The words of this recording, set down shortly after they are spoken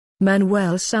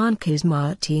Manuel Sanchís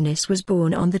Martínez was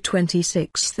born on the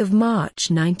 26th of March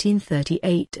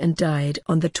 1938 and died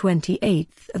on the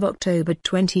 28th of October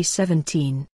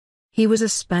 2017. He was a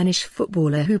Spanish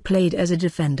footballer who played as a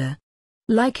defender.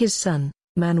 Like his son,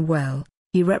 Manuel,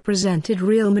 he represented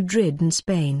Real Madrid in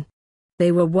Spain.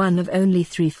 They were one of only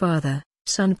three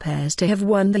father-son pairs to have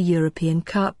won the European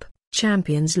Cup,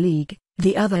 Champions League,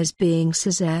 the others being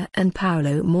Cesar and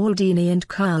Paolo Maldini and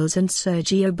Carlos and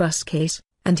Sergio Busquets,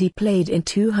 and he played in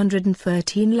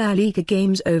 213 La Liga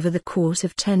games over the course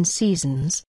of 10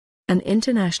 seasons. An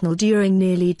international during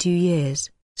nearly 2 years,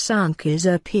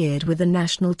 Sanchís appeared with the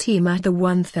national team at the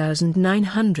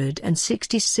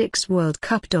 1966 World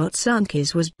Cup.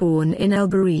 Sanchís was born in El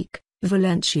Barrique,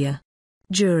 Valencia.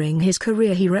 During his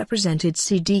career he represented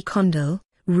CD Condal,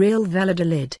 Real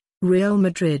Valladolid, Real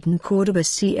Madrid and Córdoba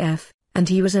CF, and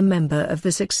he was a member of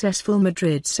the successful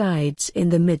Madrid sides in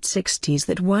the mid-60s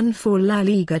that won 4 La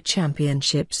Liga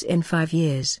championships in 5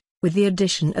 years, with the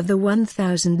addition of the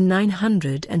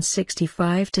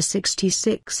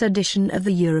 1965-66 edition of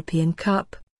the European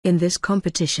Cup. In this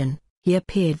competition, he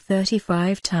appeared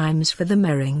 35 times for the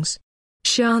Merengues.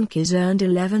 Sanchís earned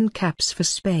 11 caps for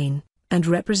Spain, and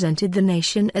represented the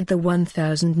nation at the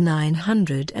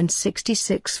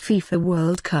 1966 FIFA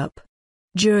World Cup.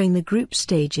 During the group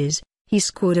stages, he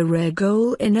scored a rare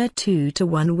goal in a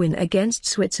 2-1 win against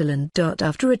Switzerland.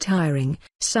 After retiring,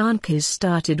 Sanchís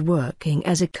started working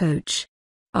as a coach.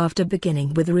 After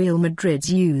beginning with Real Madrid's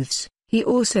youths, he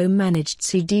also managed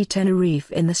CD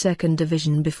Tenerife in the second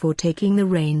division before taking the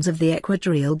reins of the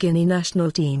Equatorial Guinea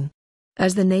national team.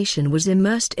 As the nation was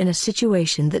immersed in a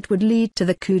situation that would lead to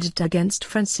the coup d'état against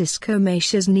Francisco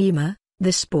Macia's Nima,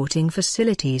 the sporting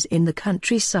facilities in the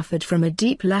country suffered from a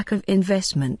deep lack of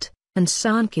investment, and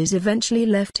Sanchís eventually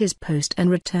left his post and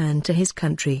returned to his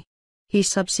country. He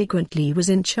subsequently was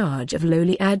in charge of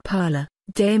Loliad Parla,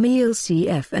 Daimiel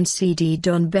CF and CD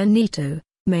Don Benito,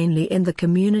 mainly in the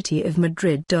community of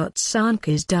Madrid.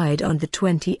 Sanchís died on the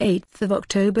 28th of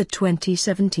October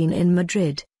 2017 in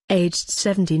Madrid, aged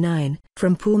 79,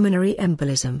 from pulmonary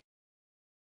embolism.